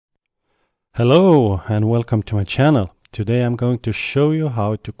Hello and welcome to my channel. Today I'm going to show you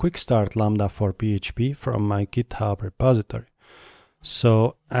how to QuickStart Lambda for PHP from my GitHub repository.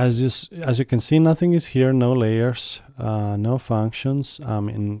 So as you can see, nothing is here, no layers, no functions. I'm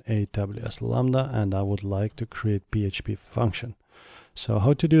in AWS Lambda and I would like to create PHP function. So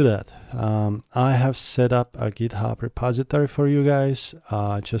how to do that? I have set up a GitHub repository for you guys.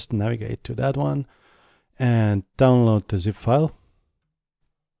 Just navigate to that one and download the zip file.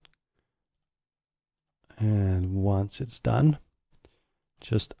 And once it's done,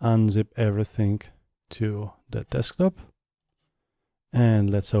 just unzip everything to the desktop and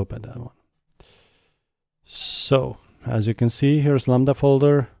let's open that one. So as you can see, here's Lambda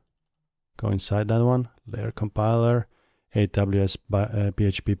folder. Go inside that one, layer compiler, AWS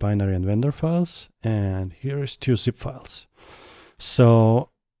PHP binary and vendor files, and here's two zip files.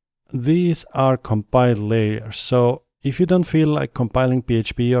 So these are compiled layers. So if you don't feel like compiling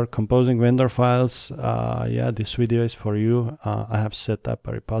PHP or composing vendor files, yeah, this video is for you. I have set up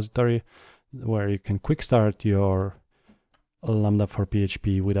a repository where you can quick start your Lambda for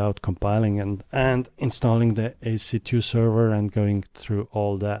PHP without compiling and installing the AC2 server and going through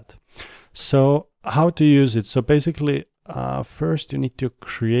all that. So how to use it? So basically, first you need to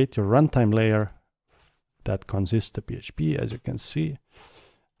create your runtime layer that consists of PHP, as you can see.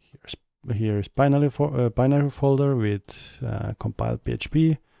 Here's binary folder with compiled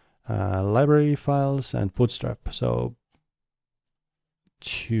PHP, library files, and bootstrap. So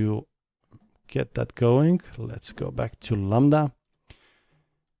to get that going, let's go back to Lambda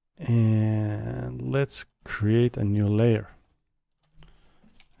and let's create a new layer.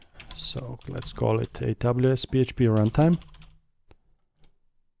 So let's call it AWS PHP Runtime.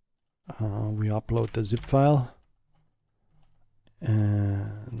 We upload the zip file.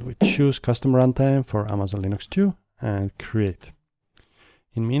 And we choose custom runtime for Amazon Linux 2 and create.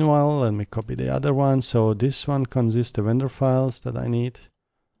 In meanwhile, let me copy the other one. So this one consists of vendor files that I need.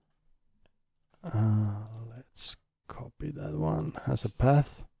 Let's copy that one as a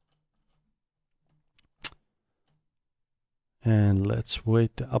path. And let's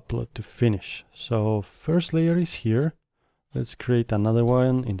wait the upload to finish. So first layer is here. Let's create another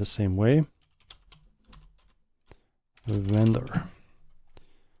one in the same way. Vendor,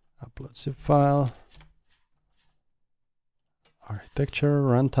 upload zip file, architecture,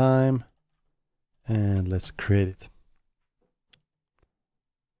 runtime, and let's create it.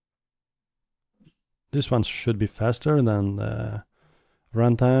 This one should be faster than the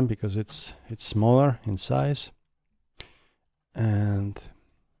runtime because it's smaller in size. And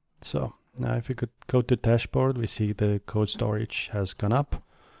so now if we could go to dashboard, we see the code storage has gone up.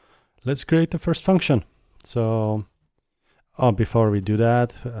 Let's create the first function. So before we do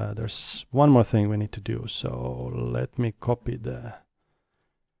that, there's one more thing we need to do. So let me copy the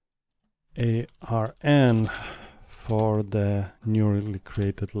ARN for the newly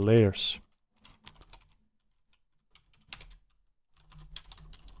created layers.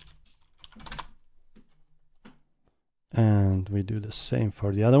 And we do the same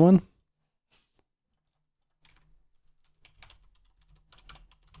for the other one.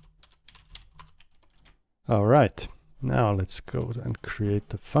 All right. Now let's go and create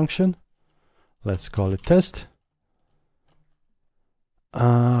the function. Let's call it test.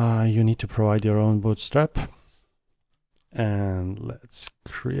 You need to provide your own bootstrap. And let's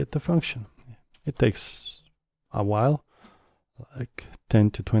create the function. It takes a while, like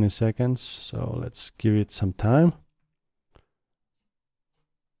 10 to 20 seconds. So let's give it some time.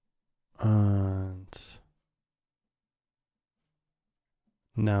 And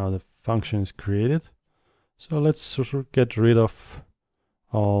now the function is created. So let's sort of get rid of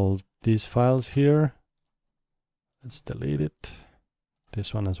all these files here. Let's delete it.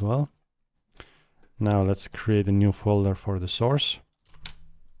 This one as well. Now let's create a new folder for the source.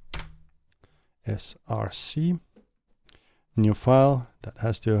 src. New file that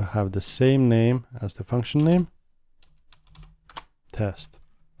has to have the same name as the function name. Test.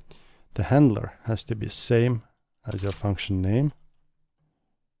 The handler has to be same as your function name.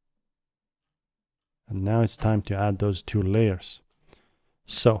 And now it's time to add those two layers.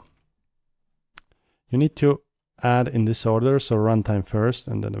 So you need to add in this order. So runtime first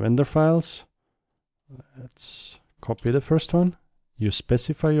and then the vendor files. Let's copy the first one. You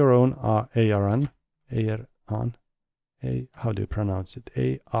specify your own ARN. How do you pronounce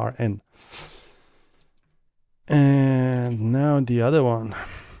it? ARN. And now the other one.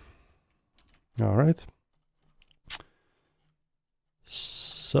 All right.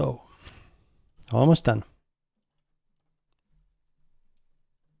 So almost done.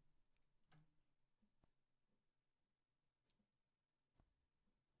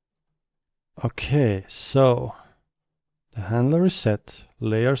 Okay, so the handler is set,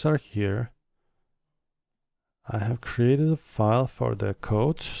 layers are here. I have created a file for the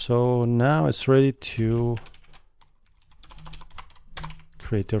code, so now it's ready to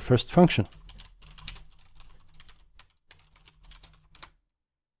create your first function.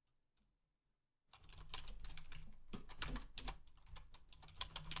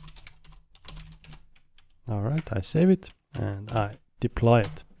 All right, I save it and I deploy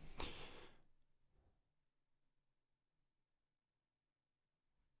it.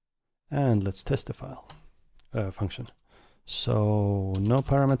 And let's test the file function. So no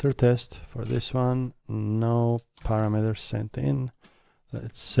parameter test for this one, no parameters sent in.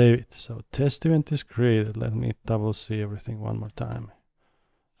 Let's save it. So test event is created. Let me double see everything one more time.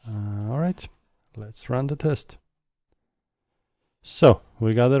 All right, let's run the test. So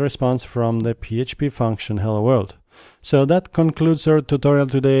we got a response from the PHP function hello world. So that concludes our tutorial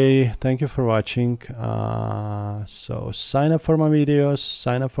today. Thank you for watching. So sign up for my videos,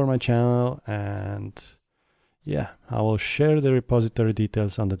 sign up for my channel, and yeah, I will share the repository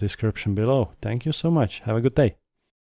details on the description below. Thank you so much. Have a good day.